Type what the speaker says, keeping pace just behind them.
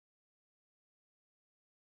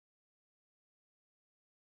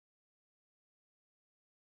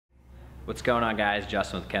What's going on, guys?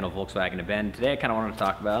 Justin with Kendall Volkswagen of Bend. Today I kind of wanted to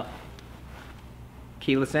talk about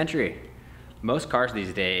keyless entry. Most cars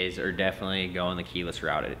these days are definitely going the keyless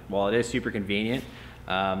route. While it is super convenient,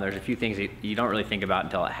 there's a few things that you don't really think about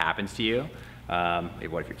until it happens to you.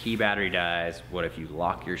 What if your key battery dies? What if you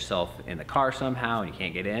lock yourself in the car somehow and you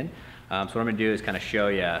can't get in? So what I'm gonna do is kind of show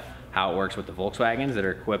you how it works with the Volkswagens that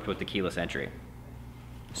are equipped with the keyless entry.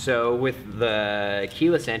 So with the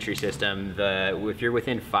keyless entry system, if you're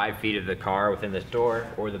within 5 feet of the car, within this door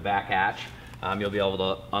or the back hatch, you'll be able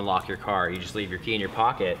to unlock your car. You just leave your key in your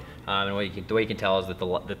pocket, and the way you can tell is that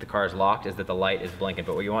the car is locked is that the light is blinking.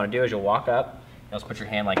 But what you want to do is you'll walk up, you'll just put your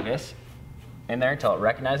hand like this in there until it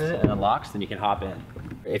recognizes it and unlocks, then you can hop in.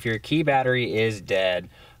 If your key battery is dead,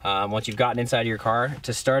 once you've gotten inside of your car,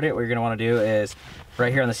 to start it, what you're gonna wanna do is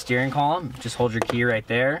right here on the steering column, just hold your key right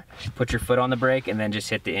there, put your foot on the brake, and then just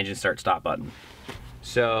hit the engine start stop button.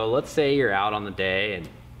 So let's say you're out on the day and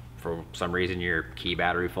for some reason your key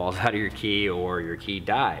battery falls out of your key or your key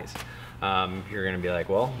dies. You're gonna be like,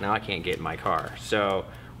 well, now I can't get in my car. So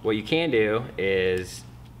what you can do is,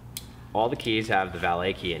 all the keys have the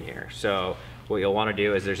valet key in here. So what you'll wanna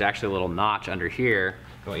do is there's actually a little notch under here.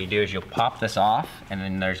 And what you do is you'll pop this off, and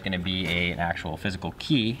then there's gonna be an actual physical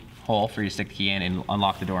key hole for you to stick the key in and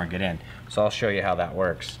unlock the door and get in. So I'll show you how that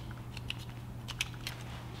works.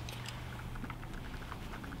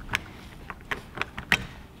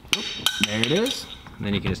 There it is. And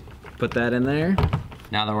then you can just put that in there.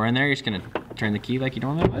 Now that we're in there, you're just gonna turn the key like you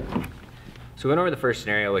normally would. So we went over the first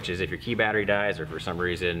scenario, which is if your key battery dies or for some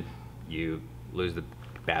reason you lose the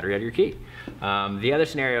battery out of your key. The other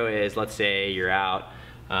scenario is, let's say you're out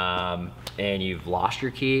and you've lost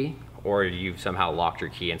your key, or you've somehow locked your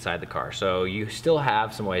key inside the car. So you still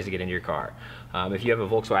have some ways to get into your car. If you have a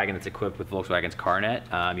Volkswagen that's equipped with Volkswagen's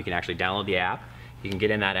CarNet, you can actually download the app. You can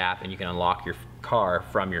get in that app and you can unlock your car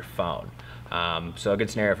from your phone. So a good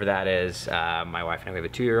scenario for that is, my wife and I, we have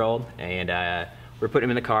a 2-year-old, and we're putting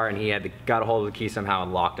him in the car and he got a hold of the key somehow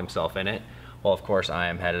and locked himself in it. Well, of course, I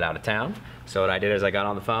am headed out of town. So what I did is I got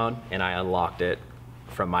on the phone and I unlocked it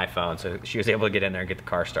from my phone. So she was able to get in there and get the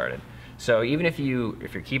car started. So even if your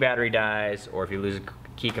key battery dies or if you lose a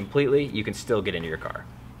key completely, you can still get into your car.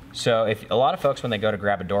 So if a lot of folks, when they go to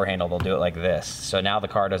grab a door handle, they'll do it like this. So now the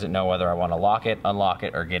car doesn't know whether I want to lock it, unlock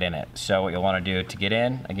it, or get in it. So what you'll want to do to get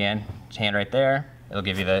in, again, hand right there.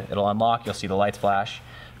 It'll unlock. You'll see the lights flash.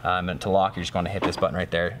 And to lock, you're just going to hit this button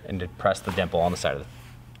right there and to press the dimple on the side of the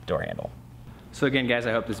door handle. So again, guys,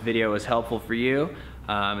 I hope this video was helpful for you.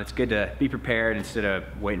 It's good to be prepared instead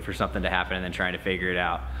of waiting for something to happen and then trying to figure it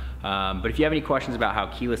out. But if you have any questions about how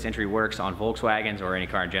keyless entry works on Volkswagens or any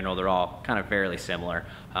car in general, they're all kind of fairly similar.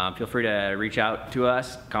 Feel free to reach out to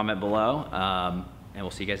us, comment below, and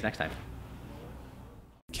we'll see you guys next time.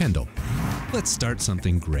 Kendall, let's start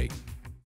something great.